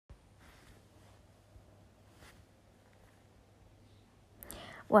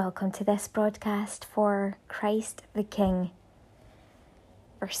Welcome to this broadcast for Christ the King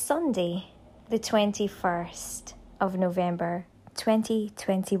for Sunday, the 21st of November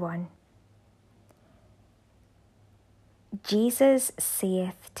 2021. Jesus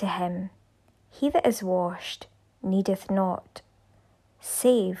saith to him, He that is washed needeth not,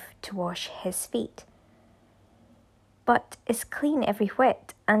 save to wash his feet, but is clean every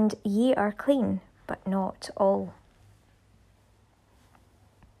whit, and ye are clean, but not all.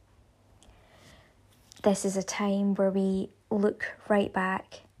 This is a time where we look right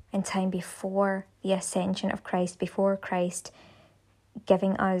back in time before the ascension of Christ, before Christ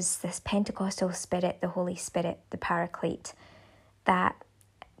giving us this Pentecostal Spirit, the Holy Spirit, the Paraclete, that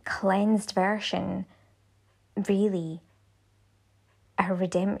cleansed version, really our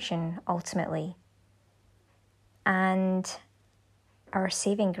redemption ultimately, and our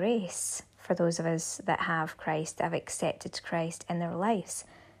saving grace for those of us that have Christ, that have accepted Christ in their lives.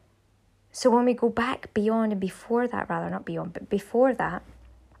 So when we go back beyond and before that, rather not beyond, but before that,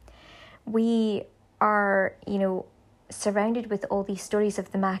 we are, surrounded with all these stories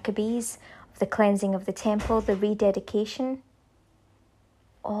of the Maccabees, of the cleansing of the temple, the rededication,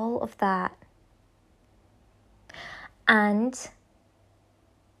 all of that. And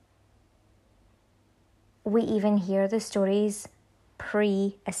we even hear the stories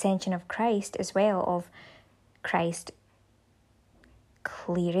pre-ascension of Christ as well, of Christ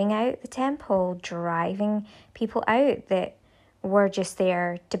clearing out the temple, driving people out that were just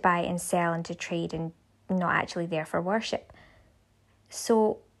there to buy and sell and to trade and not actually there for worship.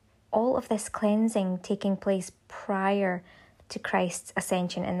 So all of this cleansing taking place prior to Christ's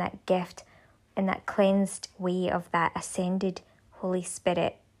ascension, and that gift and that cleansed way of that ascended Holy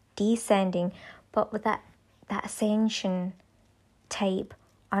Spirit descending, but with that ascension type,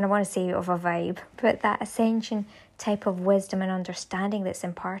 and I want to say of a vibe, but that ascension type of wisdom and understanding that's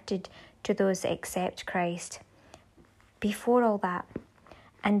imparted to those that accept Christ. Before all that,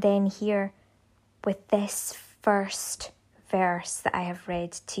 and then here with this first verse that I have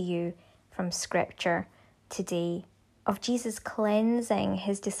read to you from Scripture today, of Jesus cleansing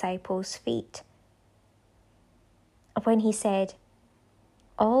his disciples' feet. When he said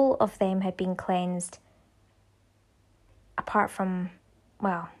all of them had been cleansed, apart from,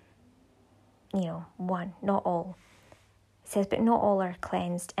 one, not all. It says, but not all are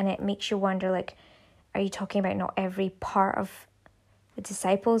cleansed. And it makes you wonder, are you talking about not every part of the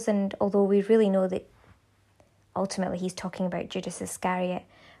disciples? And although we really know that ultimately he's talking about Judas Iscariot,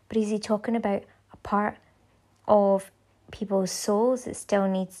 but is he talking about a part of people's souls that still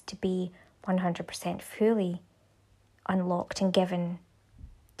needs to be 100% fully unlocked and given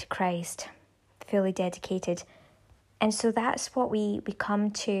to Christ, fully dedicated? And so that's what we come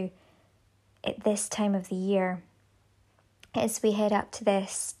to at this time of the year, as we head up to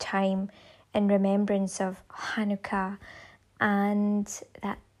this time in remembrance of Hanukkah and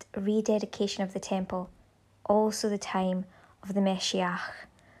that rededication of the temple, also the time of the Mashiach,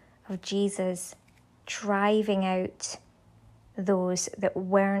 of Jesus driving out those that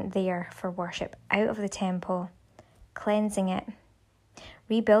weren't there for worship out of the temple, cleansing it,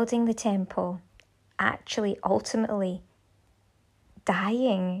 rebuilding the temple, actually ultimately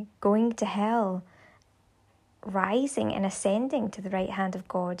dying, going to hell, rising and ascending to the right hand of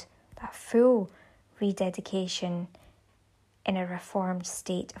God, that full rededication in a reformed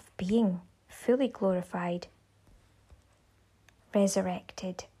state of being, fully glorified,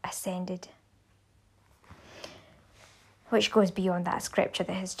 resurrected, ascended, which goes beyond that scripture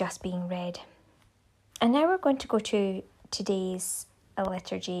that has just been read. And now we're going to go to today's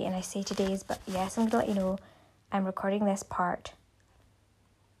liturgy, and I say today's, but yes, I'm going to let you know I'm recording this part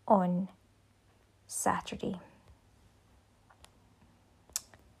on Saturday.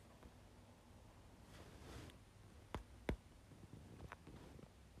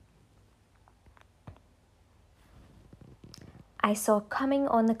 I saw coming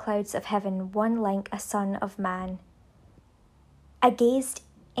on the clouds of heaven one like a son of man. I gazed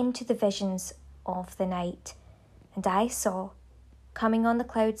into the visions of the night, and I saw coming on the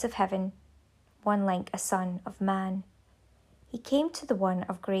clouds of heaven one like a son of man. He came to the one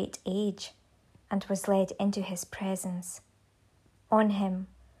of great age, and was led into his presence. On him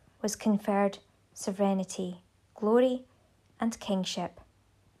was conferred sovereignty, glory, and kingship,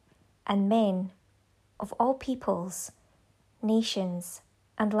 and men of all peoples, nations,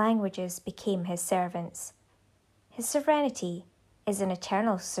 and languages became his servants. His sovereignty is an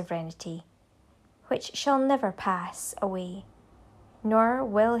eternal sovereignty, which shall never pass away, nor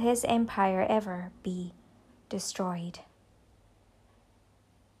will his empire ever be destroyed.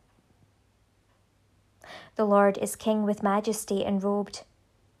 The Lord is King with majesty enrobed.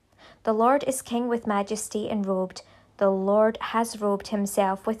 The Lord is King with majesty enrobed. The Lord has robed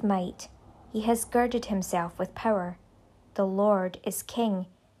himself with might. He has girded himself with power. The Lord is King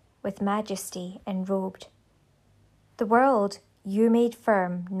with majesty enrobed. The world you made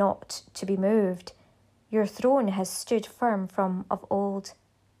firm, not to be moved. Your throne has stood firm from of old.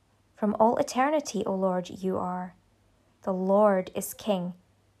 From all eternity, O Lord, you are. The Lord is King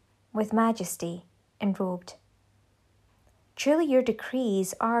with majesty enrobed. Truly your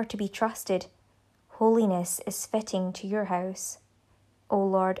decrees are to be trusted. Holiness is fitting to your house, O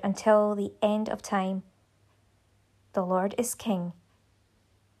Lord, until the end of time. The Lord is King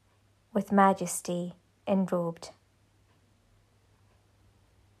with majesty enrobed.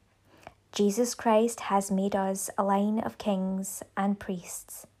 Jesus Christ has made us a line of kings and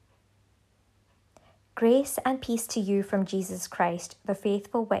priests. Grace and peace to you from Jesus Christ, the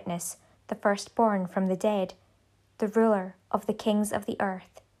faithful witness, the firstborn from the dead, the ruler of the kings of the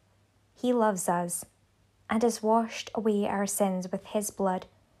earth. He loves us and has washed away our sins with his blood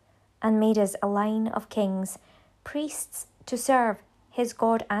and made us a line of kings, priests to serve his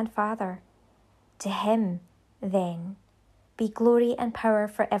God and Father. To him, then, be glory and power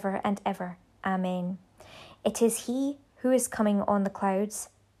forever and ever. Amen. It is he who is coming on the clouds.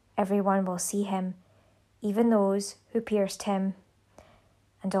 Everyone will see him, even those who pierced him,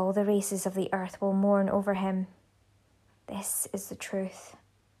 and all the races of the earth will mourn over him. This is the truth.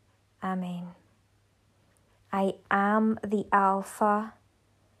 Amen. I am the Alpha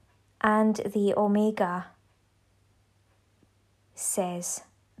and the Omega, says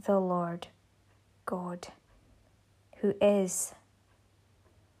the Lord God, who is,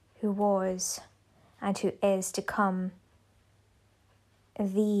 who was, and who is to come,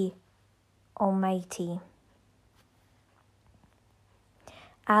 the Almighty.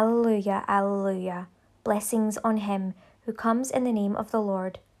 Alleluia, alleluia. Blessings on him who comes in the name of the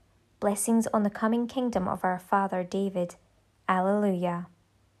Lord. Blessings on the coming kingdom of our father David. Alleluia.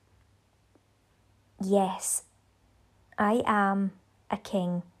 Yes, I am a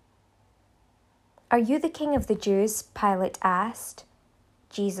king. Are you the king of the Jews? Pilate asked.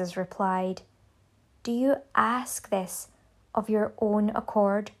 Jesus replied, do you ask this of your own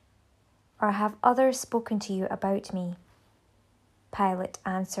accord, or have others spoken to you about me? Pilate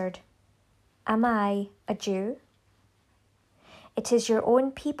answered, am I a Jew? It is your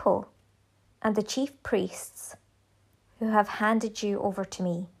own people and the chief priests who have handed you over to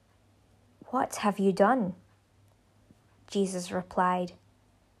me. What have you done? Jesus replied,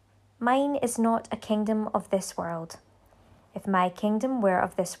 mine is not a kingdom of this world. If my kingdom were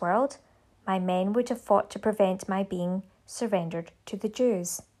of this world, my men would have fought to prevent my being surrendered to the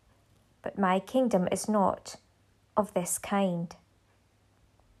Jews. But my kingdom is not of this kind.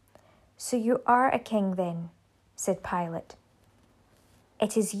 So you are a king then, said Pilate.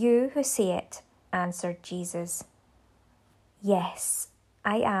 It is you who say it, answered Jesus. Yes,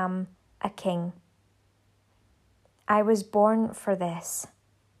 I am a king. I was born for this.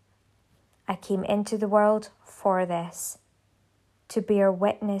 I came into the world for this, to bear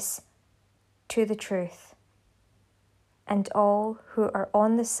witness to the truth. And all who are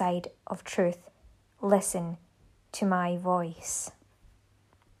on the side of truth listen to my voice.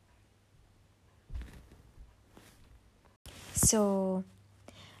 So,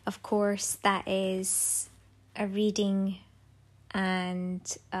 of course, that is a reading and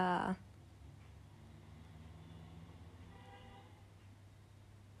a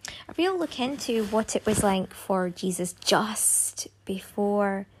real look into what it was like for Jesus just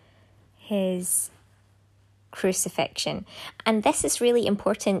before his crucifixion. And this is really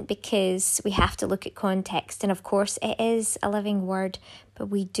important because we have to look at context. And of course, it is a living word, but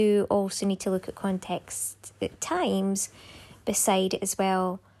we do also need to look at context at times beside it as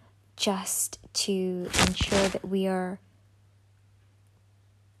well, just to ensure that we are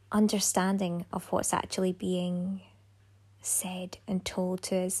understanding of what's actually being said and told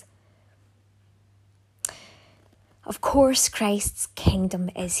to us. Of course, Christ's kingdom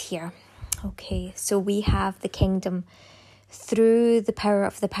is here. Okay, so we have the kingdom through the power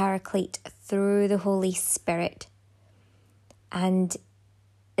of the Paraclete, through the Holy Spirit. And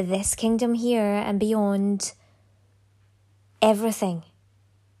this kingdom here and beyond, everything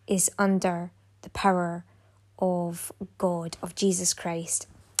is under the power of God, of Jesus Christ.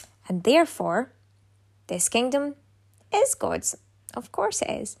 And therefore, this kingdom is God's. Of course it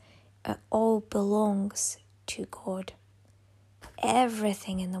is. It all belongs to God.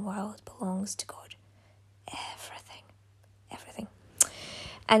 Everything in the world belongs to God. Everything.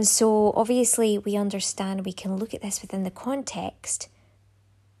 And so obviously we understand, we can look at this within the context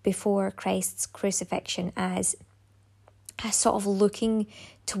before Christ's crucifixion as a sort of looking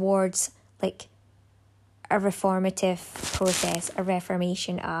towards like a reformative process, a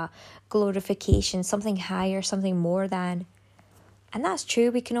reformation, a glorification, something higher, something more than. And that's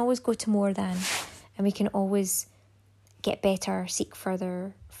true. We can always go to more than, and we can always get better, seek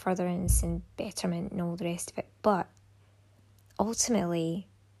furtherance and betterment and all the rest of it. But ultimately,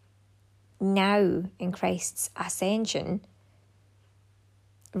 now in Christ's ascension,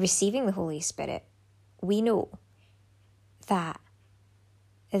 receiving the Holy Spirit, we know that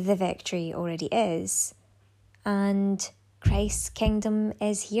the victory already is, and Christ's kingdom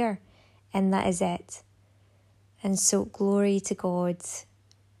is here, and that is it. And so glory to God,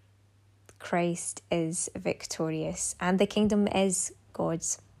 Christ is victorious, and the kingdom is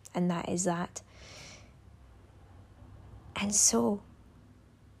God's, and that is that. And so,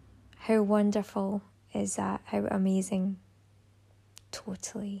 how wonderful is that? How amazing.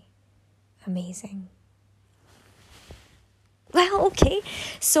 Totally amazing. Well, okay,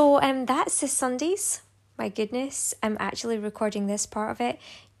 so that's the Sundays. My goodness, I'm actually recording this part of it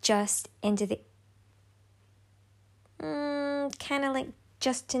just into the kind of like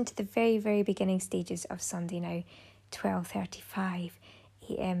just into the very, very beginning stages of Sunday now, 12:35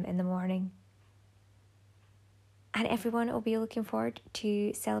 a.m. in the morning. And everyone will be looking forward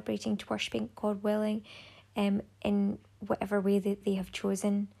to celebrating, to worshipping, God willing, in whatever way that they have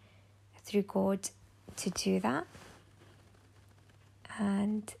chosen through God to do that.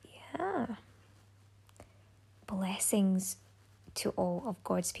 And yeah, blessings to all of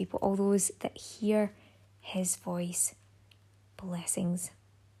God's people, all those that hear his voice. Blessings.